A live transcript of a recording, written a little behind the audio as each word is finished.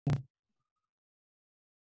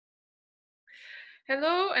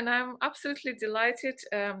Hello, and I'm absolutely delighted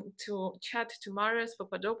to chat to Marius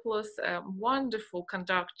Papadopoulos, a wonderful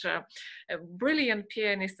conductor, a brilliant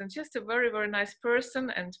pianist, and just a very, very nice person.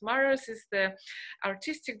 And Marius is the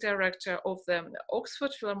artistic director of the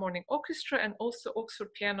Oxford Philharmonic Orchestra and also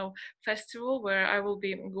Oxford Piano Festival, where I will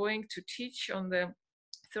be going to teach on the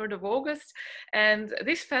 3rd of August. And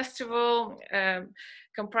this festival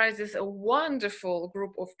comprises a wonderful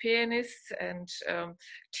group of pianists and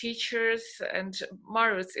teachers. And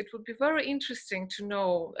Marius, it would be very interesting to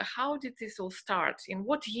know, how did this all start? In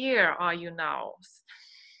what year are you now?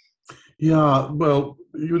 Yeah, well,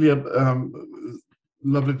 Yulia,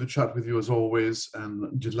 lovely to chat with you as always,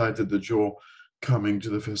 and delighted that you're coming to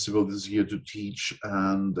the festival this year to teach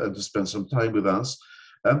and to spend some time with us.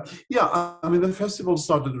 Yeah, I mean, the festival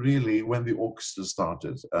started really when the orchestra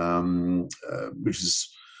started, which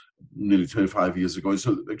is nearly 25 years ago.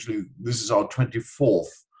 So actually, this is our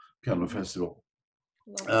 24th piano festival.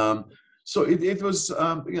 So it was,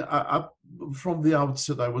 from the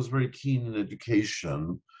outset, I was very keen in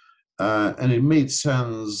education. And it made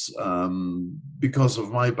sense because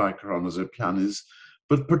of my background as a pianist,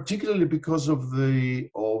 but particularly because of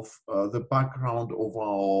the background of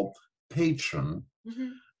our patron,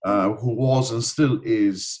 who was and still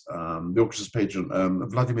is the orchestra's patron,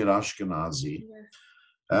 Vladimir Ashkenazy.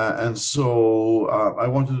 And so I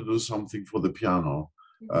wanted to do something for the piano,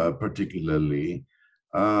 particularly.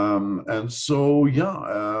 And so,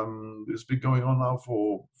 yeah, it's been going on now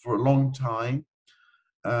for a long time.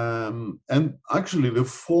 And actually the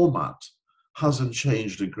format hasn't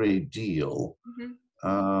changed a great deal,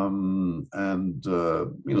 and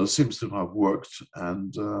seems to have worked,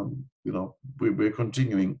 and we're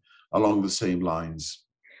continuing along the same lines.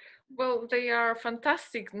 Well, they are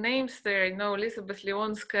fantastic names there, Elizabeth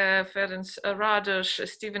Leonskaya, Ferenc Radosh,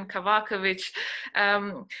 Stephen Kavakovich.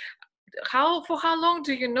 For how long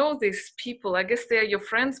do you know these people? I guess they are your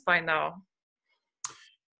friends by now.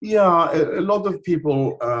 Yeah, a lot of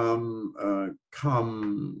people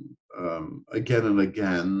come again and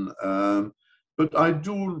again, but I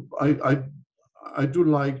do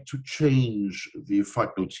like to change the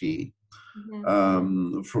faculty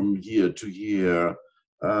from year to year.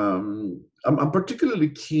 I'm particularly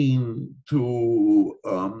keen to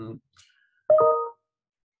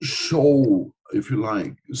show, if you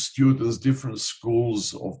like, students different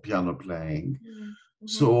schools of piano playing.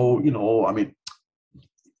 So, I mean,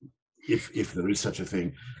 if there is such a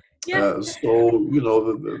thing. So,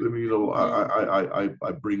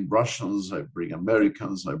 I bring Russians, I bring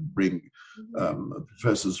Americans, I bring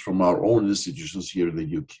professors from our own institutions here in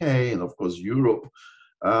the UK, and of course Europe.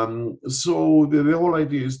 So the whole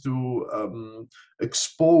idea is to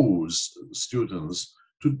expose students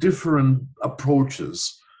to different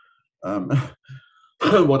approaches.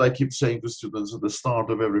 What I keep saying to students at the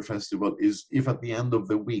start of every festival is, if at the end of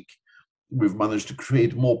the week we've managed to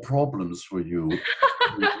create more problems for you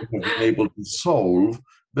than we've been able to solve,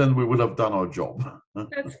 then we would have done our job.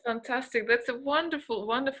 That's fantastic. That's a wonderful,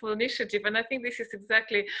 wonderful initiative. And I think this is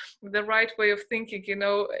exactly the right way of thinking,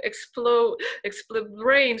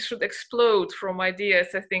 brain should explode from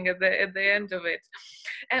ideas, I think, at the end of it.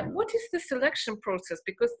 And what is the selection process?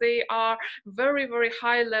 Because they are very, very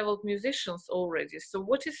high-level musicians already. So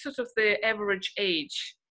what is sort of the average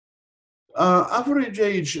age? Average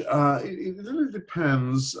age, it really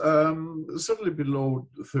depends. Certainly below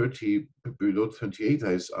 30, below 28,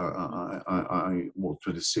 well,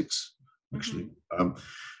 26 actually.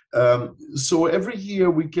 So every year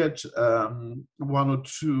we get one or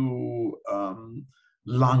two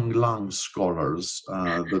Lang scholars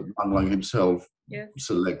that Lang himself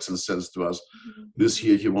selects and sends to us. This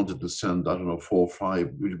year he wanted to send, I don't know, 4 or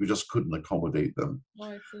 5. We just couldn't accommodate them.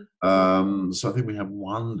 Oh, I see. So I think we have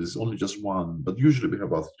one. There's only just one, but usually we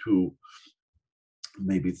have about 2,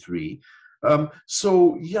 maybe 3.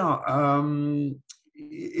 So yeah,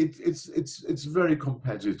 it's very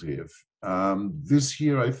competitive. This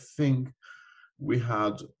year I think we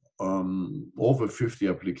had over 50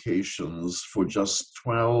 applications for just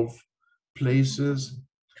 12 places.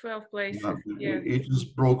 12 places. It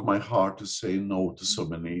just broke my heart to say no to so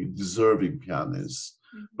many deserving pianists.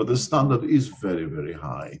 But the standard is very, very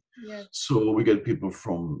high. So we get people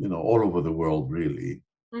from all over the world, really.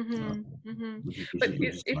 But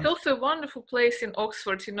it's also a wonderful place in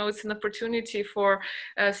Oxford. It's an opportunity for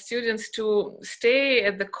students to stay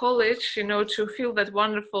at the college, to feel that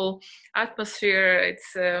wonderful atmosphere.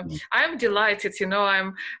 I'm delighted.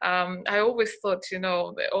 I always thought,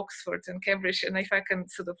 Oxford and Cambridge, and if I can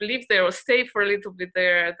sort of live there or stay for a little bit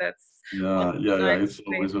there, that's It's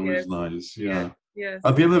always nice. Yes.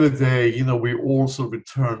 At the end of the day, we also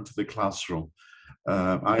return to the classroom.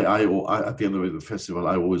 At the end of the festival,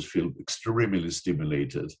 I always feel extremely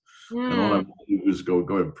stimulated, and all I Mm, want to do is go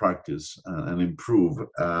and practice and improve.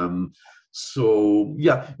 So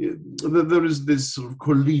yeah, there is this sort of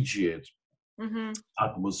collegiate mm-hmm.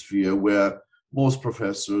 atmosphere where most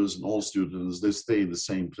professors and all students, they stay in the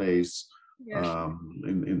same place Yeah.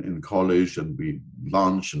 in college, and we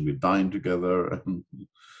lunch and we dine together.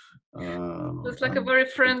 So it's like a And very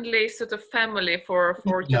friendly sort of family for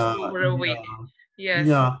just yeah, over a week. yeah, Yes.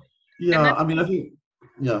 yeah, And yeah. I mean, I think,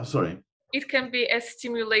 yeah. Sorry. it can be as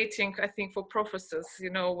stimulating, I think, for professors,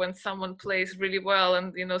 when someone plays really well and,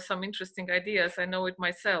 some interesting ideas. I know it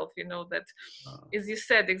myself, that, as you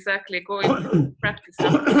said, exactly, going to practice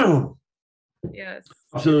after. Yes.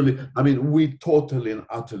 Absolutely. I mean, we totally and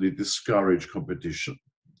utterly discourage competition.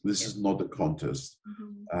 This Yes. is not a contest,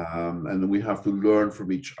 Mm-hmm. and we have to learn from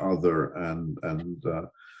each other. And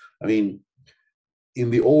I mean, in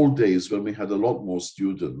the old days when we had a lot more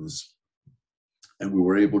students, and we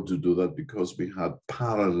were able to do that because we had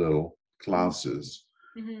parallel classes,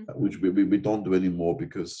 Mm-hmm. which we don't do anymore,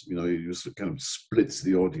 because it just kind of splits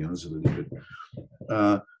the audience a little bit.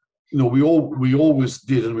 We always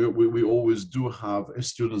did, and we always do have a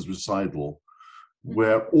students' recital Mm-hmm.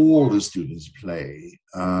 where all the students play.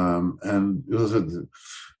 And it was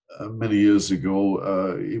many years ago,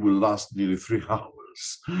 it will last nearly 3 hours.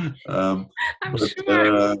 I'm But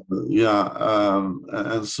sure. yeah,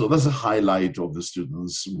 and so that's a highlight of the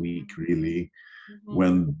students' week, really, Mm-hmm.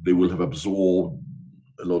 when they will have absorbed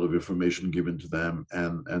a lot of information given to them,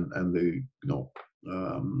 and they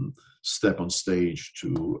step on stage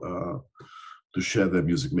to share their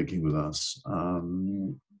music making with us.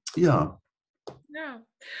 Yeah. Yeah,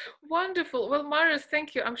 wonderful. Well, Marius,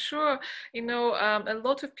 thank you. I'm sure, a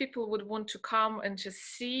lot of people would want to come and just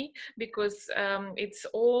see, because it's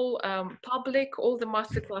all public. All the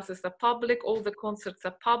master classes are public. All the concerts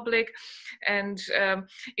are public. And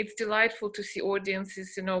it's delightful to see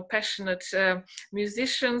audiences, passionate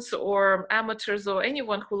musicians or amateurs or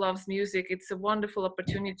anyone who loves music. It's a wonderful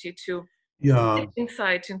opportunity to Yeah. get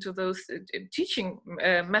insight into those teaching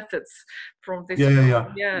methods from this. Yeah, yeah, yeah.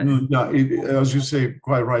 Yes. Yeah, as you say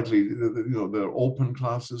quite rightly, they're open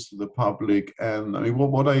classes to the public. And I mean,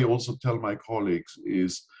 what I also tell my colleagues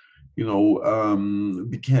is,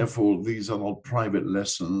 be careful. These are not private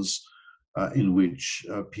lessons in which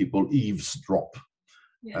people eavesdrop.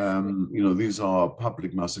 Yes. These are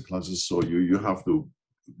public master classes, so you have to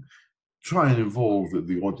try and involve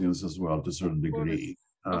the audience as well to a certain Course, degree.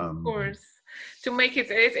 of course, to make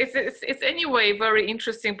it's anyway very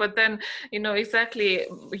interesting. But then exactly,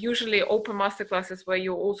 usually open master classes where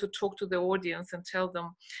you also talk to the audience and tell them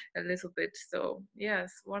a little bit. So yes,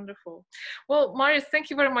 wonderful. Well, Marius, thank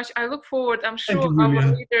you very much. I look forward. I'm Thank sure you, our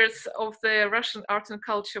Julia. readers of the Russian art and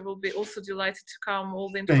culture will be also delighted to come. All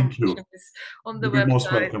the Thank you. information is on the You'll be most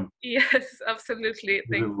website. welcome. Yes, absolutely.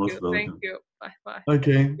 You'll Thank be most you. Thank welcome. you. Bye bye.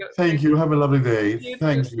 Okay. You, Thank you. Have a lovely day. you too.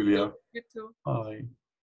 Thanks, Julia. You too. Bye.